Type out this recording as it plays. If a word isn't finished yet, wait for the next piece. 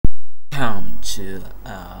to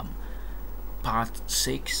part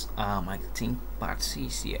 6, I think part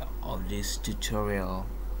 6 here of this tutorial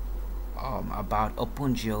about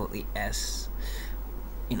OpenGL ES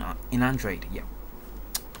in Android. Yeah,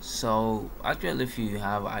 so actually if you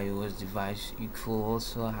have iOS device, you could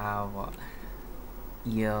also have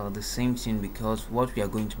the same thing, because what we are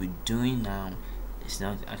going to be doing now is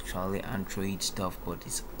not actually Android stuff, but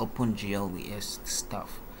it's OpenGL ES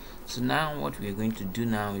stuff. So now what we are going to do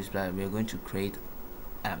now is that we are going to create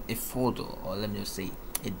a folder, or let me just say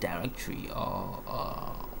a directory, or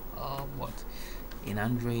what in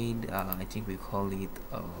Android I think we call it we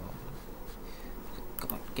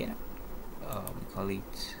call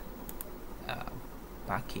it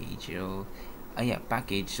package, or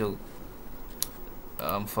package. So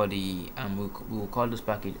for the we'll call this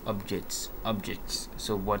package objects.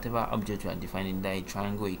 So whatever object you are defining, that a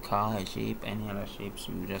triangle, a car, a shape, any other shapes,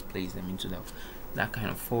 you just place them into that kind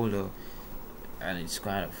of folder, and it's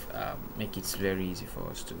kind of make it very easy for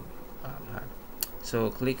us to have.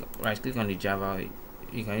 So right click on the Java.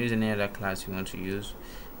 You can use any other class you want to use.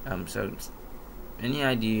 So any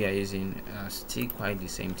ID you are using, still quite the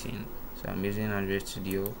same thing. So I'm using Android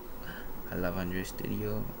Studio. I love Android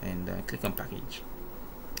Studio, and click on package.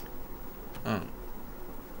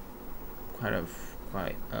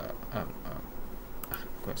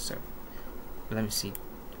 So let me see.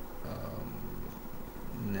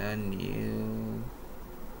 New.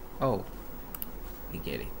 Oh, we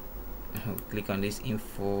get it. Click on this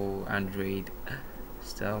info Android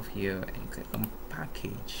stuff here and click on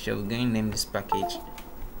package. So we're going to name this package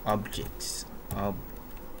objects.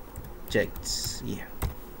 Yeah,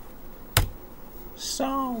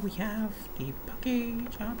 so we have the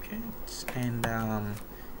package objects, and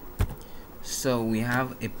so we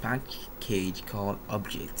have a package called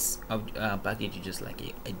objects. Package is just like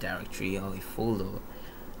a directory or a folder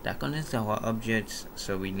that contains our objects,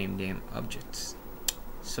 so we name them objects.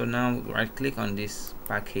 So now right click on this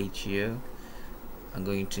package here. I'm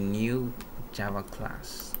going to new Java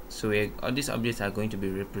class. So all these objects are going to be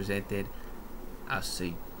represented as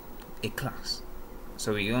a class.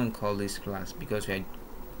 So we're going to call this class, because we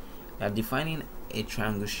are defining a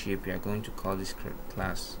triangle shape. We are going to call this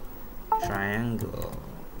class triangle,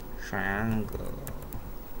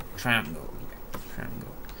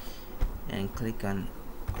 and click on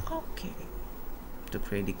OK to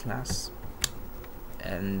create the class.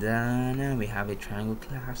 And then we have a triangle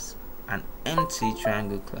class, an empty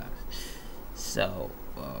triangle class. So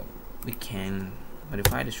we can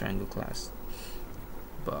modify the triangle class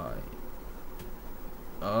by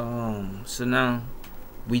so now,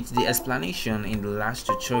 with the explanation in the last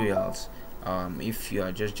tutorials, if you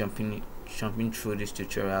are just jumping through this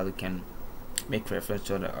tutorial, you can make reference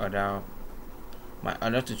to my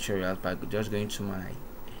other tutorials by just going to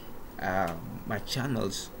my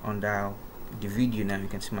channels under the video. Now you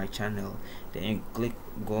can see my channel, then you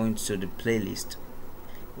go into the playlist.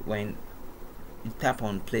 When you tap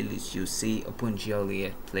on playlist, you see OpenGL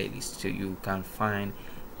ES playlist, so you can find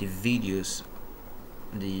the videos,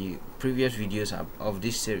 the previous videos of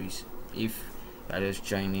this series, if you are just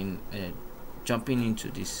jumping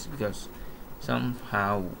into this, because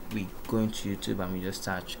somehow we go into YouTube and we just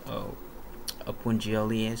search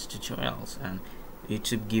OpenGL ES tutorials, and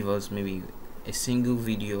YouTube give us maybe a single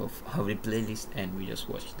video of the playlist, and we just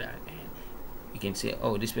watch that, and you can say,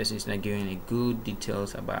 oh, this person is not giving a good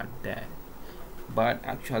details about that, but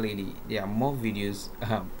actually there are more videos,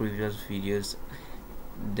 previous videos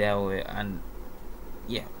there were, and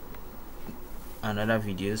another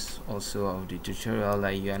videos also of the tutorial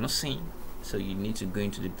that you are not seeing, so you need to go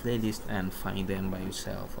into the playlist and find them by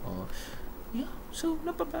yourself, or so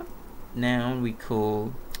no problem. Now we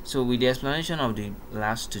call, so with the explanation of the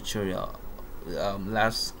last tutorial,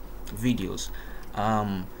 last videos,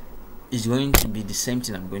 is going to be the same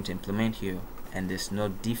thing I'm going to implement here, and there's no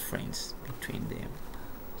difference between them.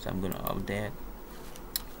 So I'm going to update.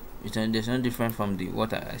 There's no difference from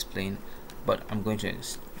what I explained, but I'm going to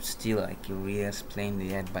still re-explain the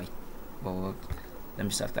head by let me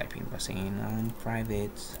start typing by saying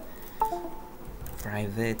private.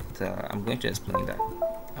 I'm going to explain that.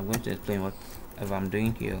 I'm going to explain whatever I'm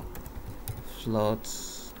doing here.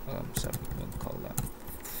 Floats. Sorry, we'll call that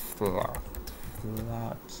float.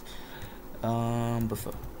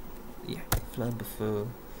 Buffer. Yeah, float buffer.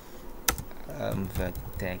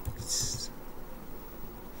 Vertex.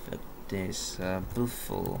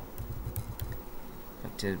 Buffer.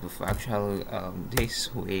 Actually,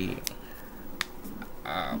 this way,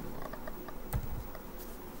 I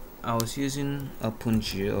was using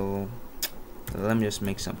OpenGL. Let me just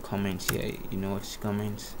make some comments here. You know what's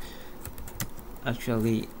comments?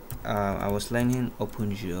 Actually, I was learning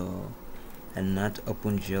OpenGL and not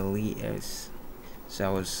OpenGL ES. So I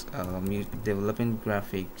was developing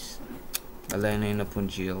graphics, learning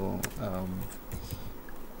OpenGL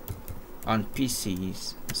on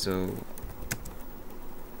PCs. So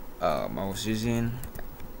I was using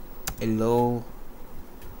a low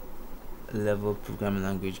level programming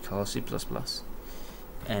language called C++,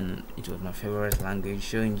 and it was my favorite language.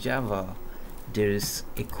 So in Java, there is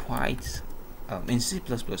a quite in C++,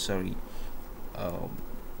 sorry, um,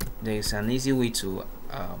 there is an easy way to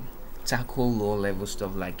tackle low level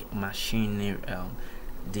stuff like machine,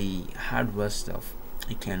 the hardware stuff.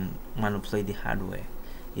 You can manipulate the hardware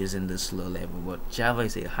using this low level, but Java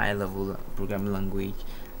is a high level programming language,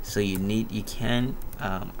 so you can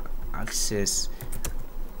access,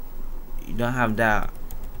 you don't have that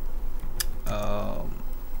um,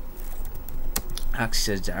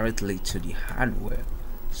 access directly to the hardware,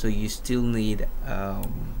 so you still need low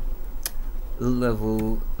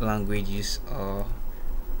level languages or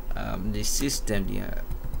the system, the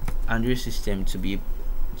Android system, to be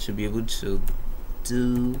able to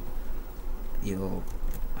do your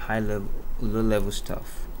low level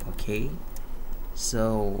stuff. Okay,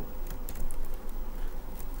 so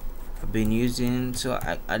I've been using, so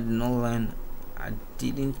I did not learn, I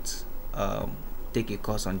didn't take a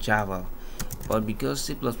course on Java, but because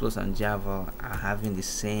C++ and Java are having the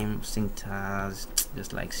same syntax,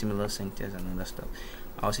 just like similar syntax and other stuff,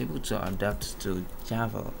 I was able to adapt to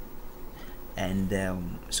Java. And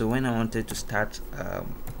so when I wanted to start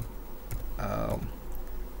um,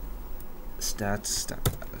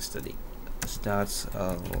 study start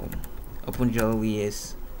OpenGL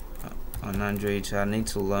ES on Android, so I need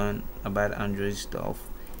to learn about Android stuff,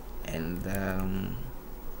 and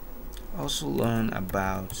also learn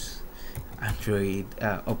about Android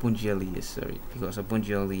OpenGL ES, sorry, because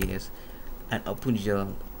OpenGL ES and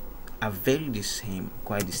OpenGL are very the same,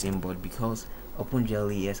 quite the same, but because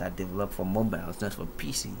OpenGL ES are developed for mobiles, not for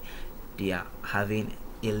PC, they are having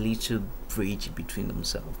a little bridge between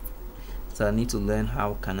themselves. So I need to learn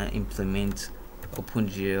how can I implement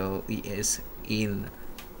OpenGL ES in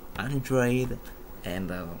Android,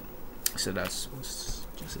 and so that was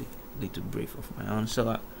just a little brief of my own.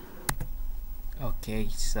 So okay,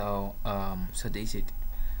 so so this is it.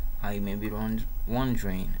 I may be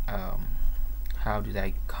wondering how did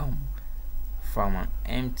I come from an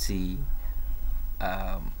empty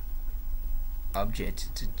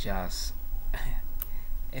object to just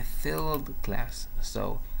a filled class.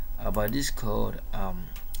 So but this code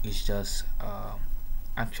is just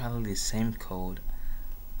actually the same code,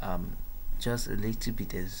 just a little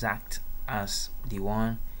bit exact as the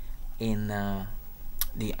one in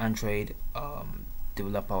the Android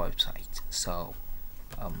developer website. So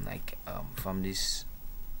from this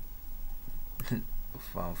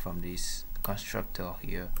from this constructor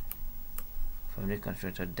here, from the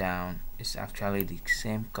constructor down, it's actually the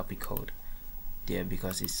same copy code there,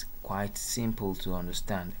 because it's quite simple to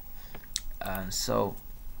understand. And so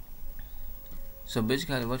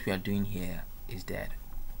basically what we are doing here is that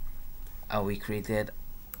we created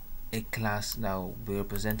a class that will be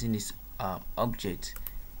representing this object,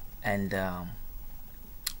 and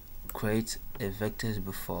create a vectors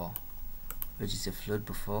before, which is a float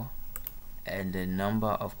before, and the number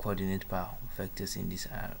of coordinate per vectors in this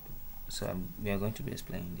so we are going to be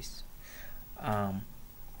explaining this.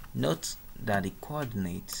 Note that the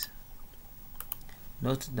coordinates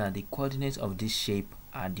of this shape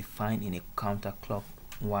are defined in a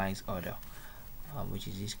counterclockwise order, which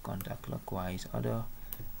is this counterclockwise order.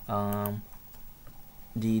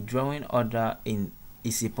 The drawing order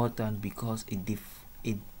is important because it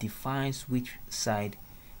defines which side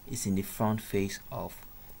is in the front face of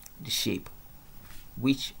the shape,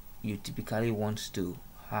 which you typically want to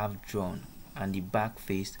have drawn, and the back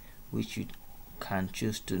face, which you can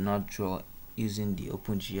choose to not draw using the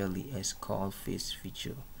OpenGL ES call face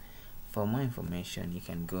feature. For more information, you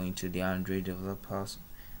can go into the Android developers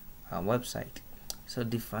website. So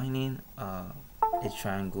defining a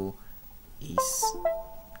triangle is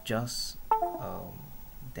just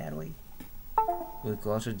that way. We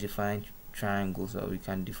can also define triangles, or we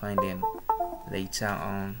can define them later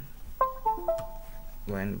on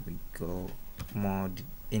when we go more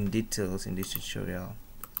in details in this tutorial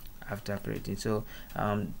after creating. So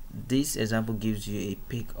this example gives you a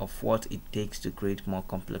pic of what it takes to create more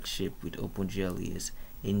complex shape with OpenGL ES.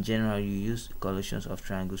 In general, you use collections of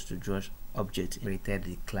triangles to draw objects. Created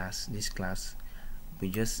the class. This class, we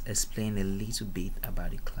just explain a little bit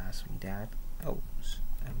about the class with that.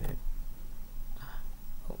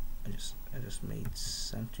 I just made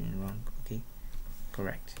something wrong. Okay,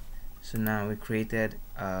 correct. So now we created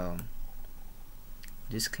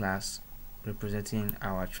this class representing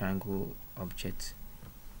our triangle object,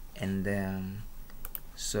 and then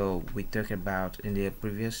so we talked about in the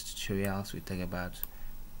previous tutorials, we talked about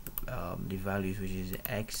the values, which is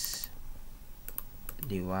the x,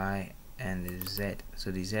 the y, and the z.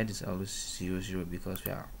 So the z is always 0 0 because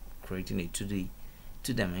we are creating a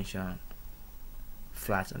 2-dimensional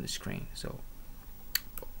flat on the screen. So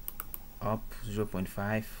up 0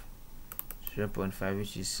 0.5, 0 0.5,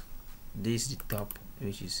 which is this the top,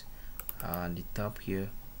 which is the top here,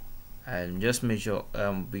 and just measure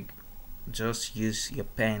just use your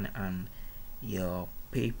pen and your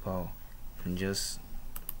paper and just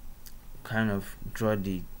kind of draw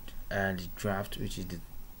the draft, which is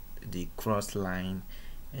the cross line,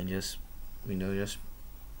 and just just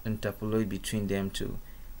interpolate between them to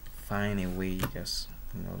find a way, just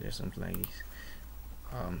just something like this.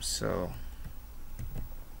 So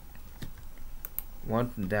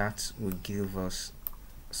what that will give us,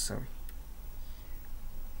 sorry,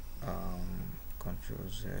 control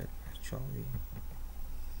Z, actually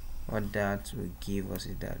what that will give us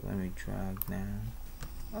is that when we drag down,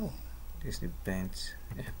 oh, this is the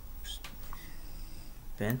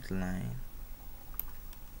bent line.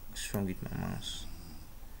 What's wrong with my mouse?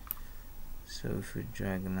 So if we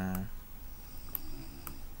drag now,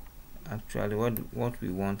 actually what we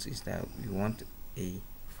want is that we want a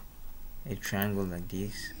triangle like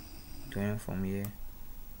this, going from here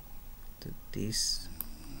to this,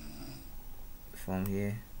 from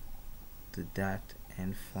here to that,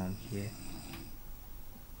 and from here,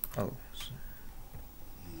 oh, so,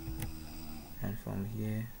 and from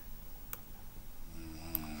here,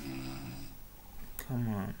 come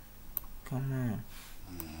on,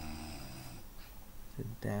 to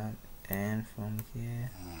that, and from here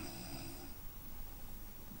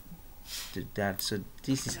to that. So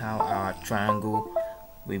this is how our triangle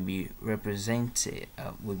will be represented,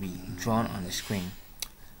 will be drawn on the screen.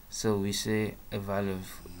 So we say a value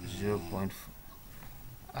of 0.4.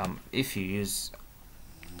 If you use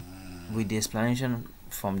with the explanation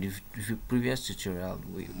from the previous tutorial,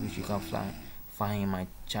 which you can find in my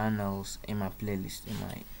channels, in my playlist, in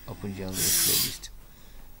my OpenGL ES playlist,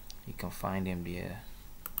 you can find them there.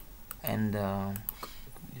 And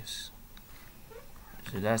yes,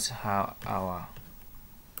 so that's how our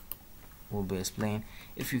will be explained.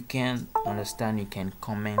 If you can understand, you can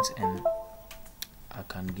comment and I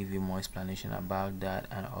can give you more explanation about that,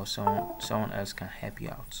 and also someone else can help you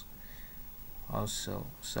out also.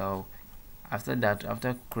 So after that,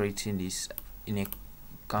 after creating this in a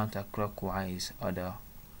counterclockwise order,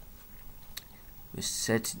 we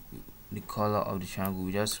set the color of the triangle.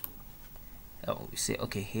 We just we say,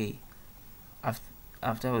 okay, hey,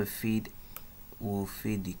 after we we'll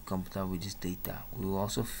feed the computer with this data. We will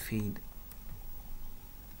also feed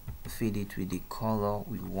it with the color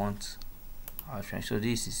we want our triangle. So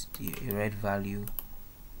this is the red value,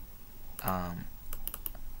 a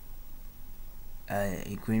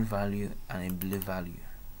green value, and a blue value,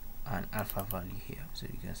 and alpha value here. So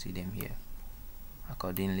you can see them here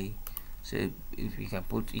accordingly. So if you can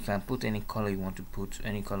put any color you want to put,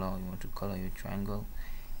 any color you want to color your triangle.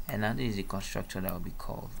 And that is the constructor that will be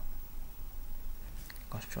called.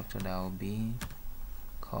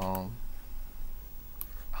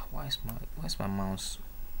 Why is my mouse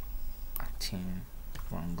acting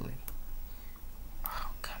wrongly? Oh,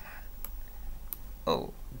 come on.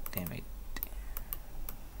 Oh, damn it.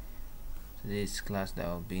 So this class that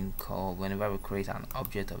will be called whenever we create an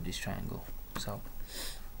object of this triangle. So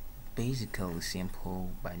basically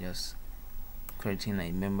simple, by just creating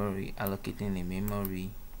a memory, allocating a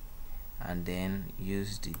memory, and then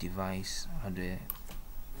use the device hardware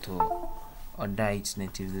to order it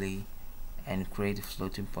natively and create a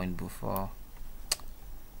floating point buffer,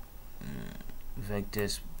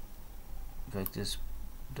 vectors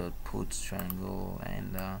dot put triangle,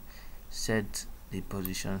 and set the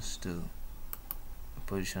positions to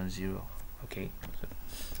position 0. Okay,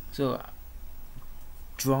 so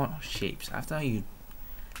draw shapes. After you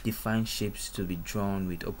define shapes to be drawn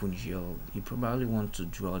with OpenGL, you probably want to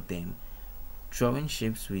draw them. Drawing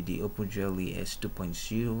shapes with the OpenGL ES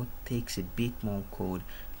 2.0 takes a bit more code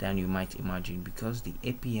than you might imagine, because the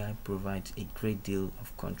API provides a great deal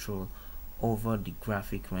of control over the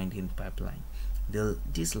graphic rendering pipeline.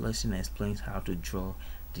 This lesson explains how to draw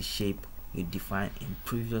the shape you defined in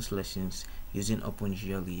previous lessons using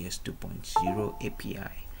OpenGL ES 2.0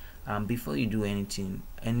 API. Before you do any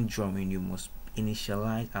drawing, you must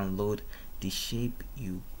initialize and load the shape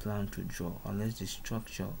you plan to draw. Unless the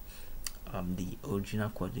structure, the original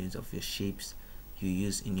coordinates of your shapes you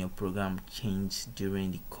use in your program change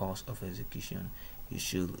during the course of execution, you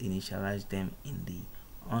should initialize them in the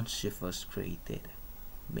onCreated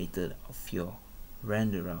method of your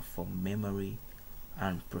renderer for memory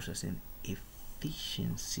and processing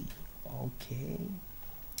efficiency. Okay,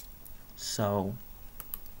 so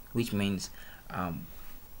which means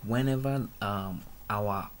whenever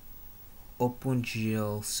our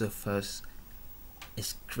OpenGL surface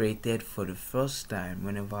is created for the first time,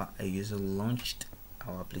 whenever a user launched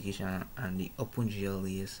our application and the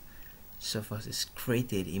OpenGL ES surface is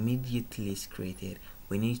created, immediately is created,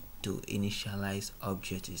 we need to initialize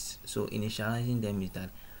objects. So initializing them is that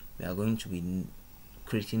we are going to be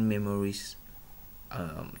creating memories,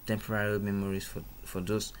 temporary memories for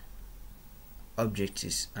those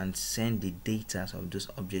objects, and send the data of those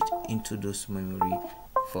objects into those memory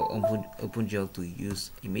for OpenGL to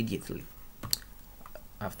use immediately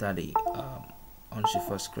after the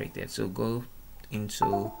onCreated created. So go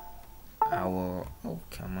into our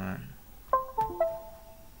come on,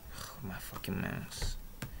 my fucking mouse.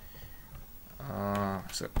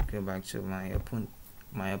 So go back to my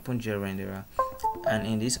OpenGL renderer, and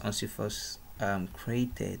in this onCreated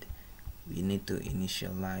created, we need to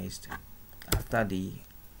initialize after the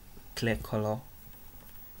clear color.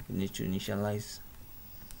 We need to initialize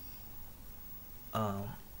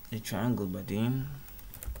the triangle by doing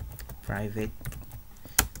private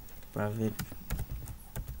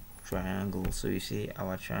triangle. So you see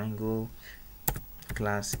our triangle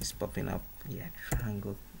class is popping up. Yeah,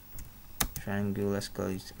 triangle, let's call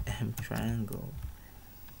it M triangle.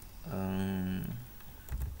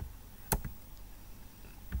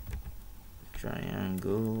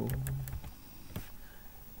 Triangle,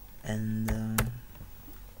 and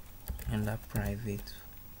that private.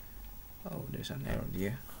 Oh, there's an error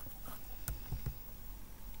there.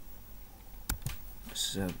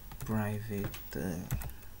 So private, what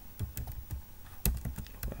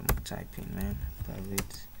am I typing, man?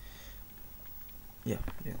 Private, yeah.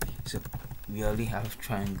 So we already have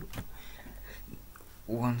triangle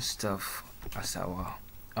one stuff as our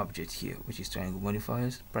object here, which is triangle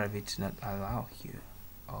modifiers. Private is not allowed here.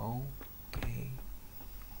 Okay.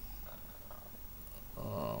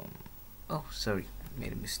 Oh, sorry,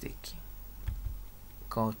 made a mistake.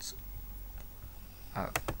 Cut.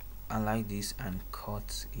 I like this and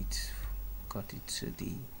cut it to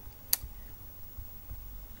the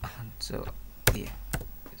so yeah,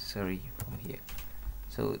 sorry, from here.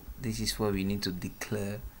 So this is where we need to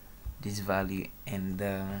declare this value, and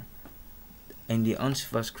in the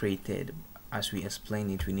onCreated created, as we explain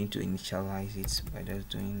it, we need to initialize it by just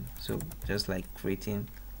doing so, just like creating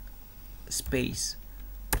space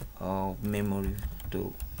or memory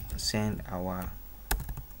to send our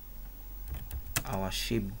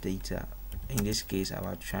shape data, in this case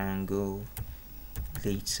our triangle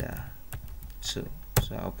data. So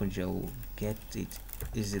OpenGL will get it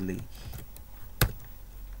easily.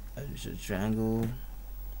 So triangle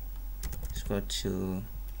is got to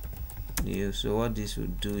new. So what this will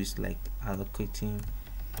do is like allocating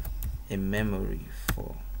a memory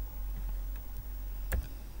for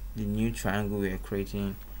the new triangle we are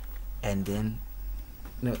creating, and then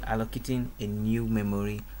allocating a new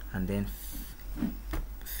memory, and then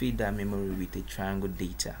feed that memory with a triangle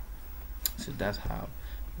data. So that's how,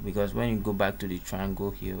 because when you go back to the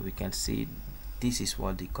triangle here, we can see this is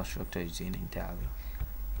what the constructor is doing entirely.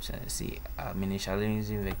 So see, I'm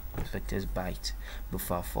initializing vectors byte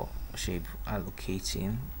buffer for shape,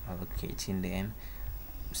 allocating, then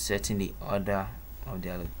setting the order of the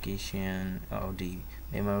allocation of the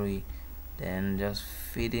memory, then just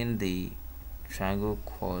feeding the triangle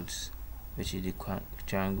codes, which is the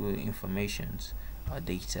triangle informations or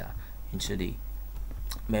data, into the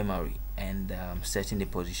memory, and setting the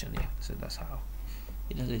position there. So that's how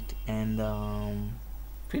it does it, and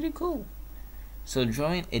pretty cool. So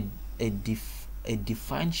drawing a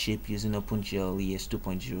defined shape using OpenGL ES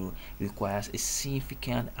 2.0 requires a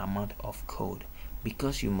significant amount of code,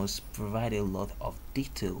 because you must provide a lot of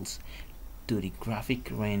details to the graphic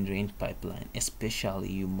rendering pipeline.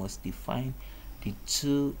 Especially, you must define the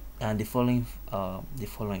following.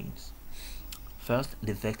 First,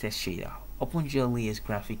 the vector shader. OpenGL ES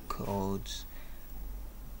graphic codes.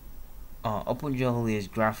 OpenGL ES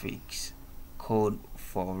graphics code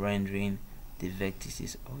for rendering the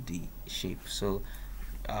vertices of the shape. So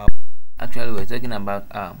actually we're talking about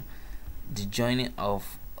the joining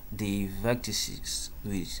of the vertices,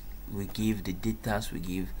 which we give the data, we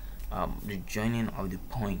give the joining of the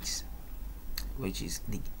points, which is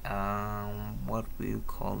the what we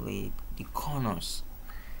call it, the corners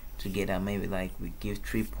together. Maybe like we give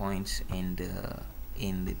 3 points in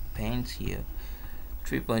the paint here,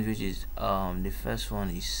 3 points, which is the first one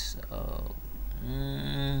is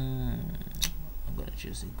I'm gonna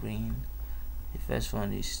choose the green. The first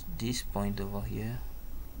one is this point over here,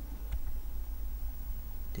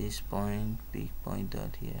 this point, big point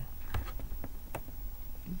dot here,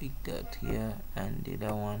 big dot here, and the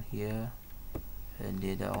other one here, and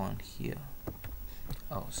the other one here.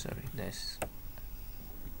 Oh, sorry, that's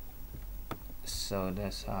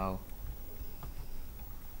how.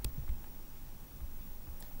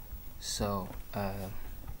 So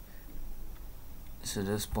so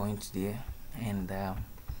those points there, and that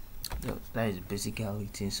is basically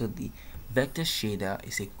it. So the vector shader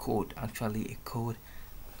is a code, actually a code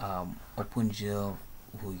OpenGL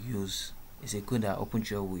will use. It's a code that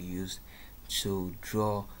OpenGL will use to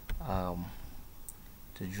draw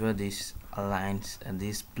these lines and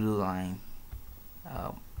this blue line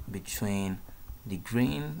between the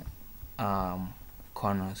green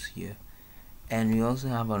corners here. And we also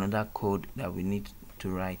have another code that we need to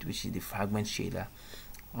write, which is the fragment shader.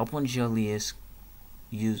 OpenGL ES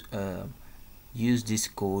use this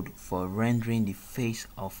code for rendering the face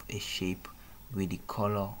of a shape with the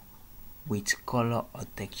color or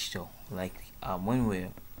texture. Like when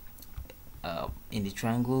we're in the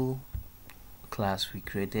triangle class, we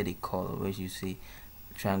created a color where you see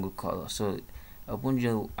triangle color. So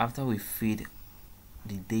OpenGL, after we feed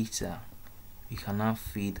the data, we can now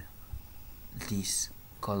feed this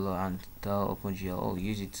color and tell OpenGL, oh,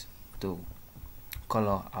 use it to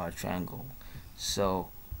color our triangle. So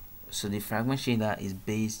the fragment shader is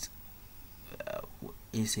based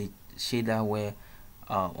is a shader where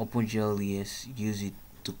OpenGL ES use it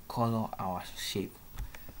to color our shape.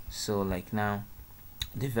 So like now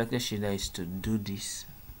the vector shader is to do this.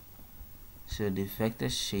 So the vector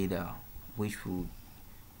shader, which will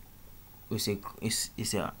is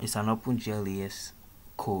an OpenGL ES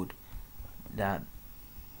code that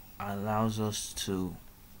allows us to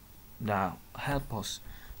help us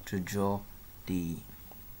to draw the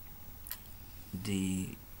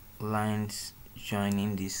lines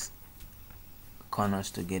joining these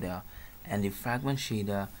corners together, and the fragment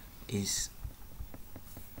shader is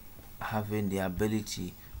having the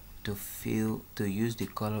ability to use the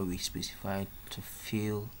color we specified to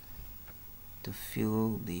fill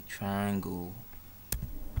the triangle.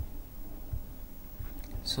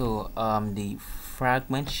 So the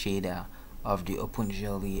fragment shader of the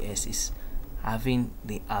OpenGL ES is having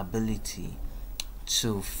the ability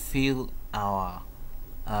to fill our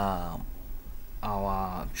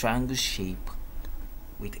triangle shape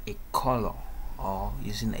with a color or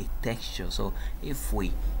using a texture. So if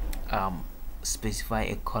we specify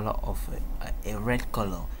a color of a red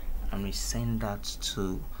color and we send that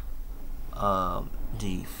to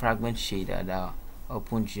the fragment shader that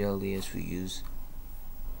OpenGL ES will use,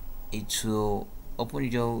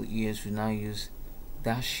 OpenGL ES will now use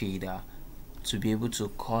that shader to be able to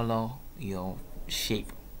color your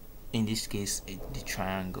shape, in this case the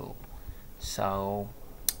triangle. So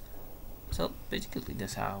basically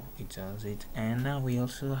that's how it does it. And now we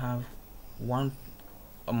also have one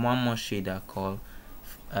more shader called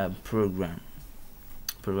program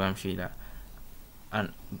shader,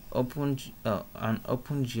 an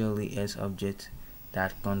OpenGL ES object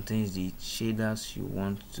that contains the shaders you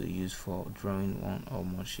want to use for drawing one or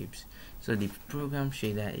more shapes. So the program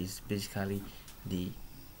shader is basically the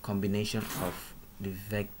combination of the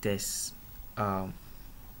vectors of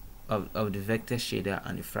the vector shader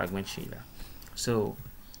and the fragment shader. So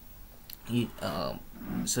the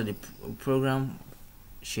program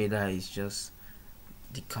shader is just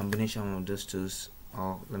the combination of those two,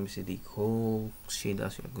 or let me say the whole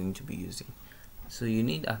shaders you're going to be using. So you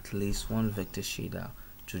need at least one vector shader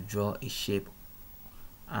to draw a shape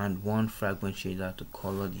and one fragment shader to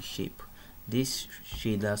color the shape. These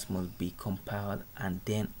shaders must be compiled and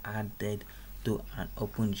then added to an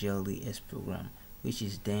OpenGL ES program, which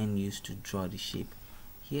is then used to draw the shape.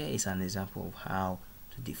 Here is an example of how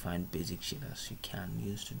to define basic shaders you can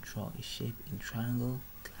use to draw a shape in triangle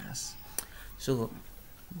class. So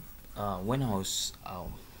when I was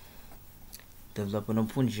developing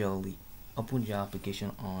OpenGL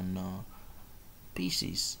application on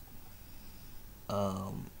PCs,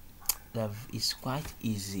 that is quite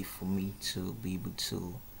easy for me to be able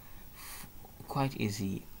to quite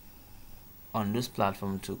easy on this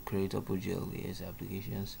platform to create OpenGL ES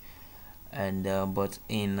applications. And but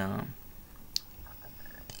in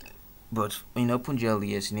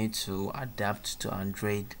OpenGL ES you need to adapt to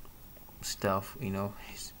Android stuff,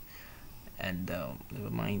 and never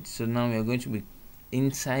mind. So now we are going to be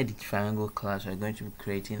inside the triangle class. We're going to be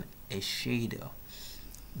creating a shader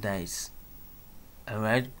that is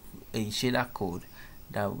a shader code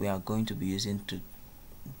that we are going to be using to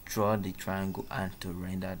draw the triangle and to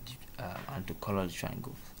render and to color the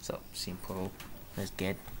triangle. So simple. Let's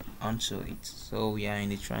get onto it. So we are in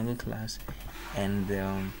the triangle class, and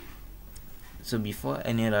so before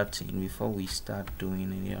any other thing, before we start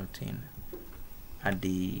doing any other thing, at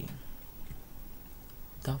the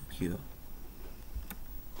top here,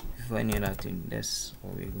 before any other thing, that's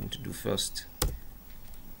what we're going to do first.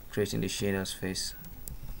 Creating the shaders first.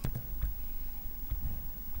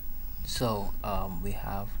 So we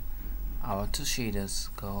have our two shaders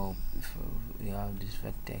called, we have this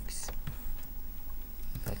vertex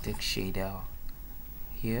shader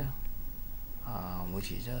here,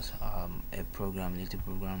 which is just a little program,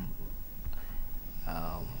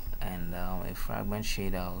 and a fragment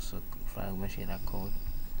shader, also fragment shader code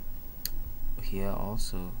here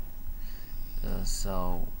also.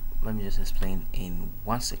 So let me just explain in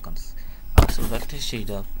 1 second. So vector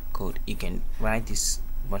shader code, you can write this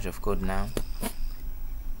bunch of code now.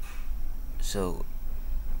 So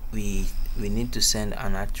we need to send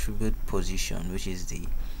an attribute position, which is the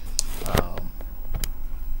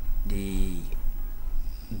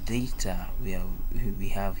data we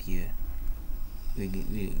have here.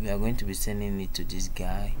 We are going to be sending it to this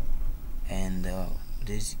guy, and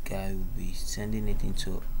this guy will be sending it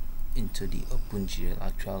into the OpenGL,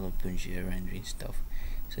 actual OpenGL rendering stuff.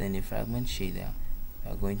 So in the fragment shader,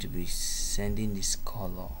 we are going to be sending this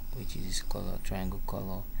color, which is this color, triangle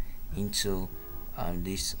color, into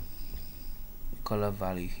this color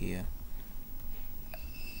value here,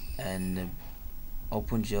 and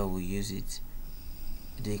OpenGL will use it.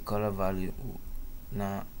 The color value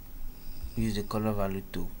now use the color value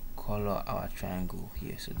to color our triangle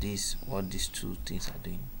here. So this what these two things are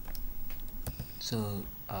doing. So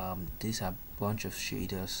these are a bunch of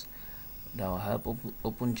shaders that will help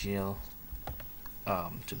OpenGL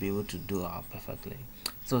to be able to do our perfectly.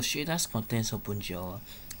 So shaders contains OpenGL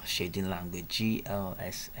shading language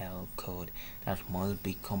GLSL code that must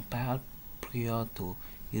be compiled prior to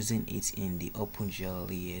using it in the OpenGL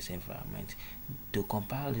ES environment. To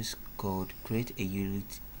compile this code, create a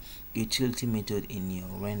utility method in your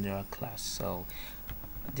renderer class. So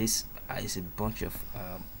this is a bunch of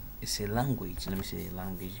it's a language, let me say a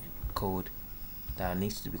language code that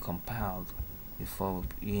needs to be compiled before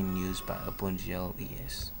being used by OpenGL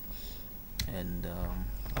ES. And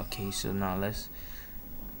okay, so now let's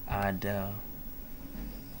add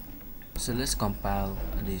so let's compile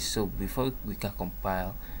this. So before we can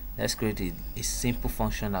compile, let's create a simple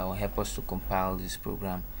function that will help us to compile this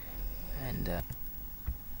program. And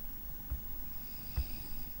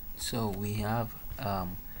so we have a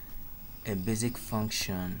basic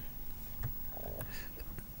function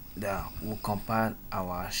that will compile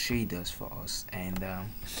our shaders for us. And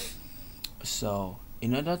so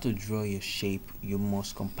in order to draw your shape, you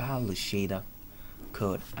must compile the shader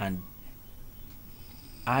code and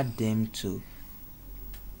add them to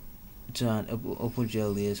an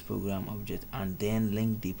OpenGL ES program object, and then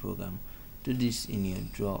link the program to this in your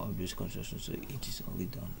draw object construction, so it is only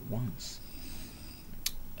done once.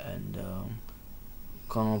 And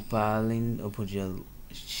compiling OpenGL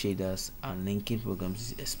shaders and linking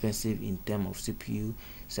programs is expensive in terms of CPU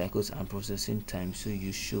cycles and processing time, so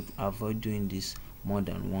you should avoid doing this more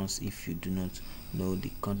than once if you do not know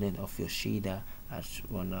the content of your shader at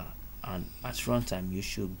runtime. And at runtime, you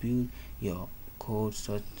should build your code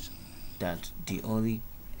such that they only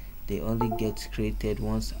get created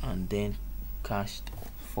once and then cached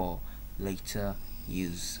for later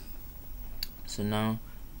use. So now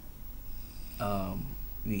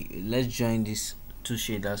let's join these two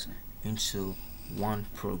shaders into one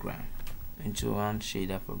program, into one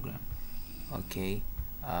shader program. Okay,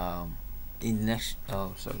 in next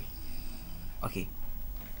okay,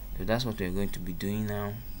 so that's what we're going to be doing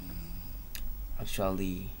now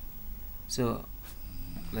actually. So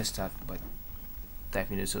let's start by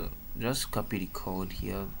typing it. So just copy the code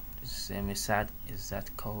here, same exact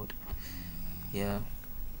code here.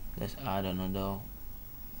 Let's add another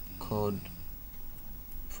code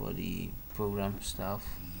for the program stuff,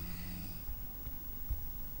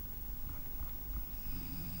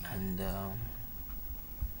 and at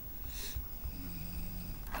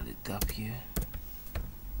the top here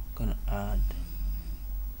gonna add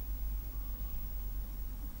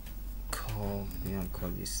we're gonna call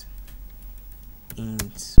this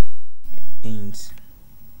int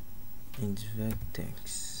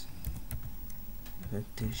vertex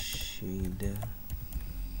shader,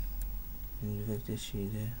 and vector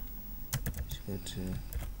shader is equal to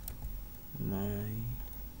my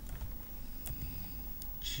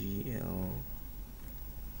GL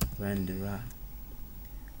renderer.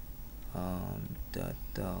 dot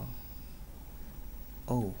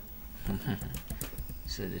oh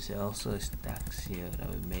so there's also a stacks here that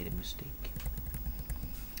we made a mistake.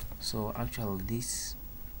 So actually this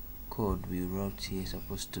code we wrote here is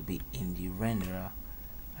supposed to be in the renderer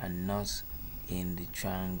and not in the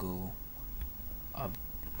triangle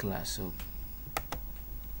class. So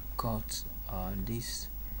cut this,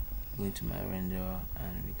 going to my renderer,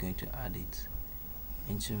 and we're going to add it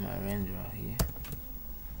into my renderer here.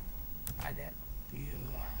 Add that view.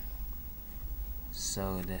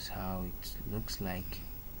 So that's how it looks like.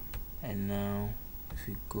 And now if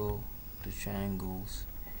we go to triangles,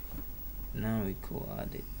 now we go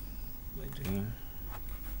add it by doing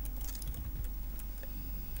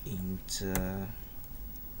int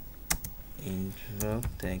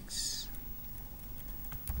vertex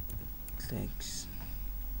text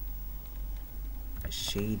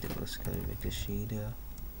shader. Let's call it vector shader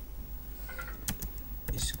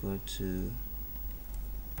is equal to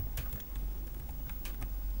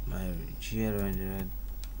my GL renderer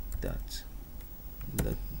dot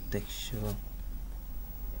the texture,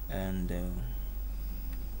 and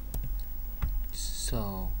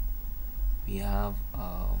so we have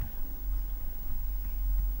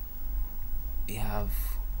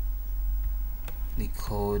the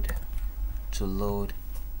code to load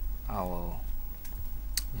our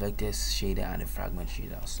vectors shader and the fragment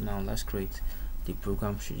shader. So now let's create the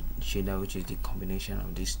program shader, which is the combination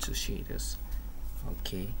of these two shaders.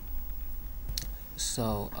 Okay,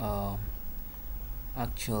 so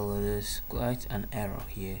actually there's quite an error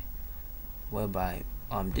here whereby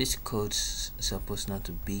this code's supposed not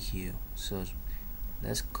to be here. So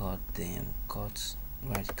let's cut them. Cut,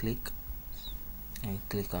 right click and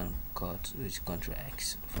click on cut with Ctrl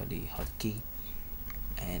X for the hotkey,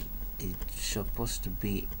 and it's supposed to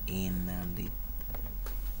be in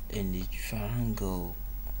the triangle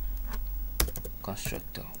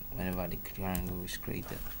constructor whenever the triangle is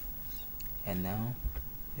created. And now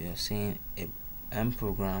we are seeing a M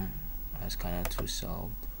program as cannot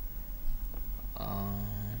resolved.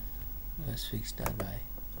 Let's fix that by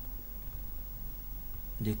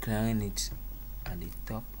declaring it at the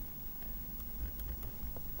top.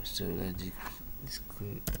 So let's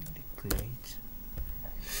declare it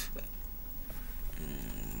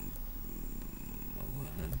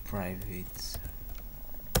private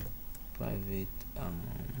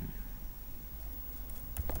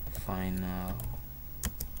final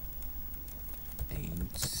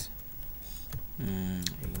int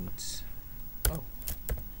oh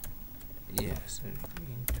yeah, sorry,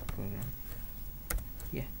 int program.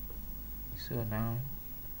 Yeah, so now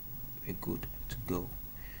we're good to go.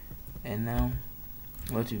 And now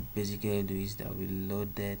what we basically do is that we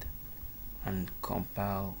loaded and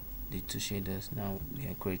compile the two shaders. Now we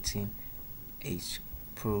are creating a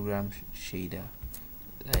program shader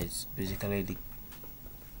that is basically the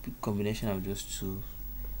combination of those two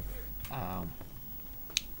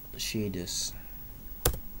shaders.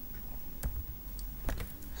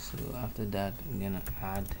 So after that I'm gonna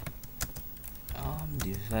add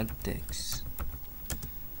the vertex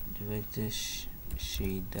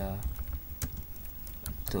shader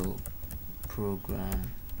to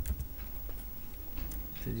program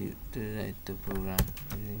to program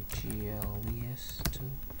OpenGL ES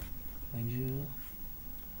 2.0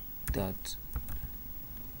 dot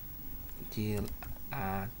GL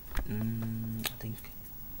I think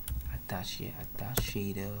attach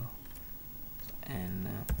shader, and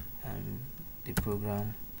the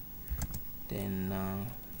program, then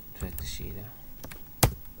vector shader.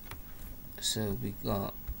 So we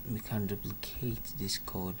can duplicate this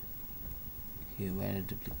code here. We're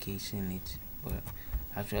duplicating it, but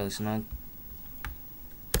actually it's not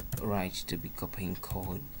right to be copying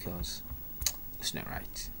code because it's not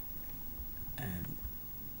right. And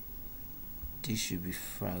this should be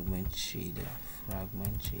fragment shader,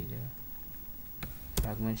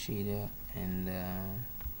 and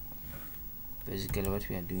basically what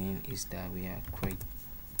we are doing is that we are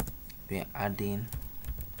adding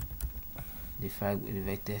the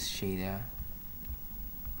vector shader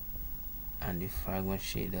and the fragment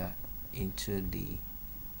shader into the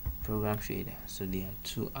program shader, so they are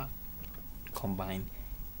two are combined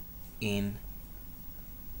in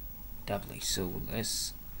that place. So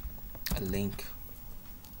let's link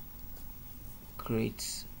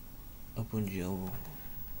create OpenGL.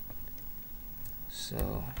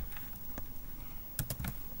 So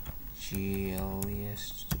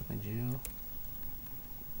GLES 2.0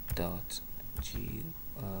 dot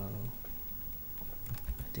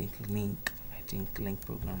link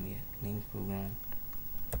program here, link program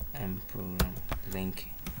and program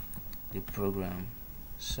link the program.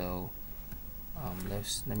 So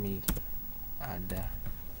let me add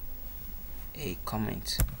a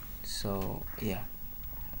comment. So yeah,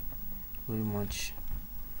 very much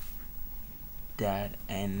that.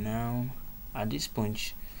 And now at this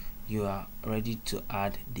point you are ready to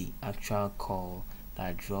add the actual call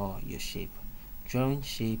that draw your shape. Drawing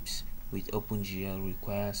shapes with OpenGL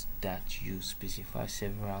requires that you specify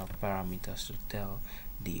several parameters to tell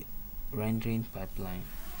the rendering pipeline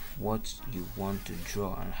what you want to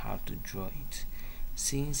draw and how to draw it.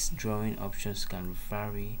 Since drawing options can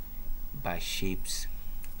vary by shapes,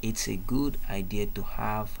 it's a good idea to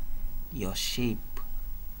have your shape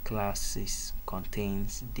classes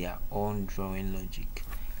contains their own drawing logic.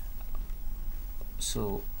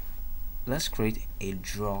 So let's create a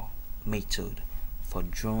draw method for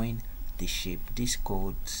drawing the shape. This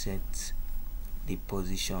code sets the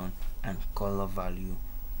position and color value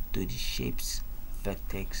to the shape's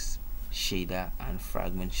vertex shader and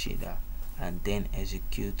fragment shader, and then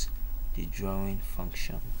execute the drawing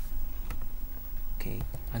function. Okay,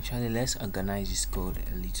 actually let's organize this code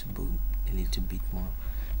a little bit more.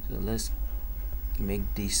 So let's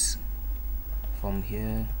make this from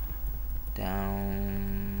here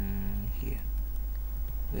down here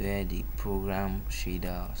where the program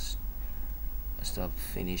shaders stop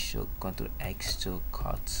finish. So Ctrl X to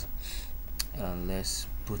cut. Let's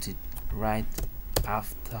put it right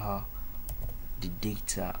after the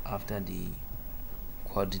data, after the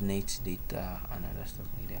coordinate data and other stuff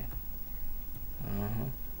like that.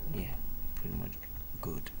 Yeah, pretty much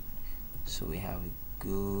good. So we have a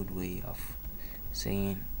good way of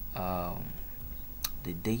saying the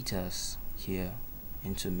datas here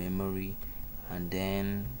into memory and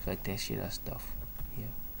then vector shader stuff here.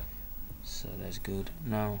 So that's good.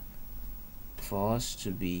 Now for us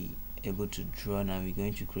to be able to draw, now we're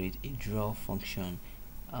going to create a draw function.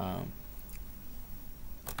 So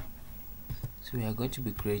we are going to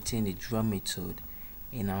be creating the draw method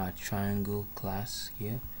in our triangle class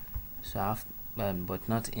here. So after, but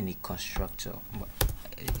not in the constructor, but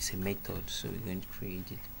it's a method. So we're going to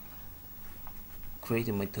create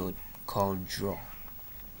a method called draw.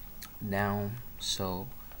 Now, so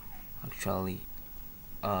actually,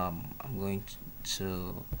 I'm going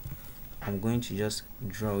to just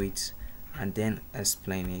draw it and then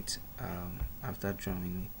explain it after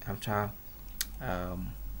drawing it, after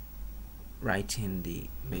writing the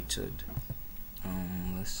method.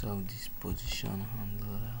 Let's solve this position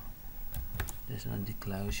handler. There's no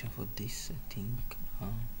declaration for this, I think.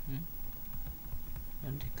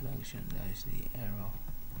 No declaration, that is the error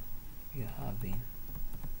you're having.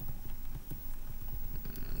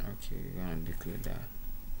 Okay, we're gonna declare that.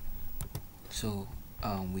 So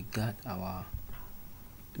we got our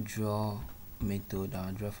draw method,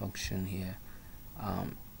 our draw function here.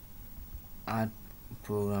 Add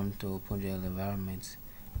program to OpenGL environment,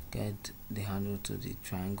 get the handle to the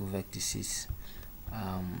triangle vertices,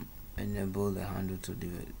 enable the handle to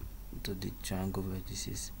the triangle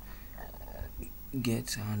vertices,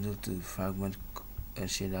 get handle to fragment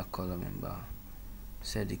shader color member,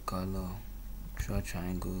 set the color, draw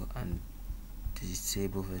triangle, and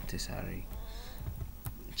disable vertex array.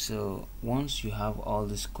 So once you have all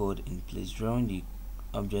this code in place, drawing the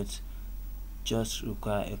object just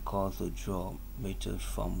require a call to draw method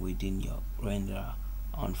from within your renderer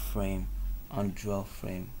on draw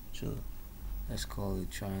frame. So let's call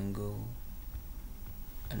it triangle,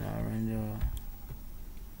 and our renderer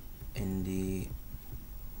in the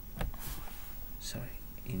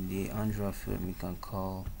undraw frame we can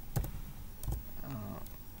call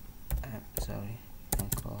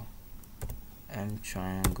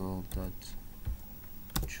mTriangle dot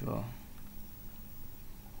draw.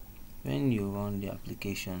 When you run the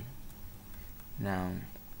application, now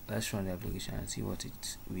let's run the application and see what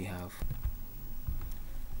we have.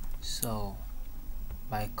 So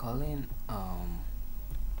by calling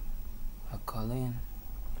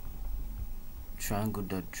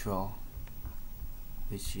triangle.draw,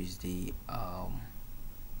 which is the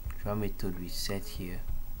draw method we set here,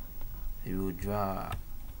 it will draw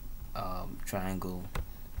triangle.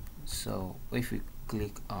 So if we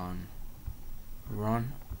click on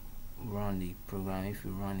run the program, if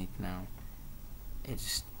you run it now,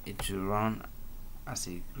 it will run as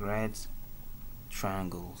a red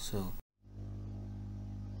triangle. So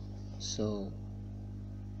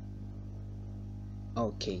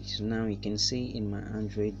okay, so now you can see in my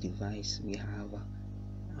Android device we have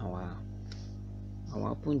our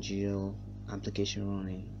OpenGL application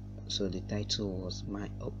running. So the title was my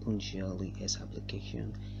OpenGL ES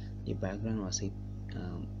application. The background was a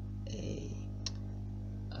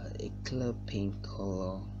clear pink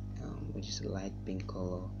color, which is a light pink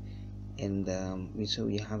color, And so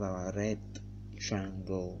we have our red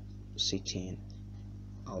triangle sitting,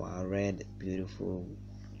 our red beautiful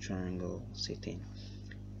triangle sitting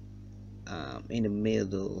in the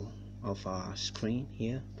middle of our screen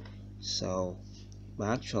here. So but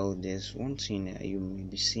actually there's one thing that you may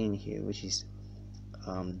be seeing here, which is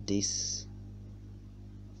this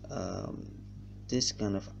um, this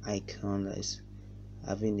kind of icon that is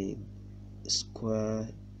having a square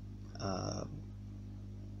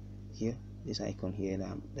here, this icon here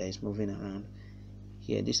that is moving around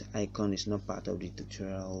here. This icon is not part of the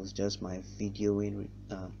tutorial, it's just my videoing,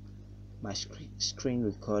 my screen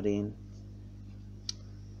recording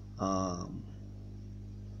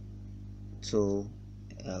so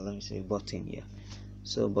let me say button here.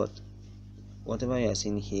 So but whatever you are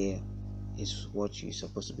seeing here is what you're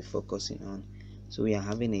supposed to be focusing on. So we are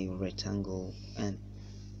having a rectangle, and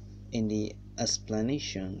in the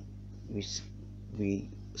explanation we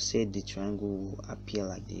said the triangle will appear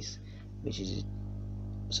like this, which is,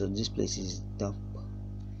 so this place is top,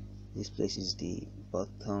 this place is the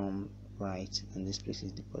bottom right, and this place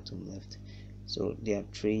is the bottom left. So there are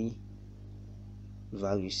three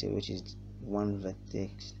values here, which is one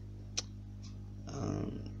vertex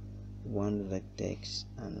and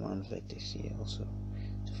one vertex here also,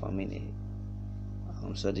 forming a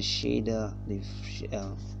so the shader,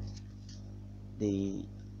 the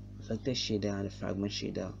vector shader and the fragment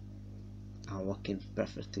shader are working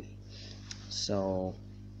perfectly. So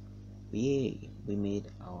we made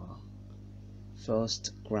our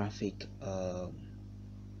first graphic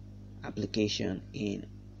application in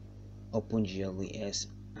OpenGL ES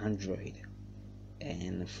Android,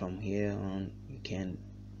 and from here on you can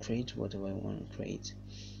create whatever you want to create.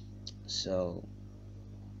 So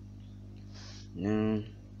now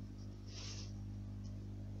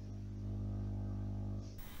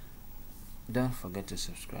don't forget to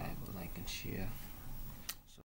subscribe, like and share.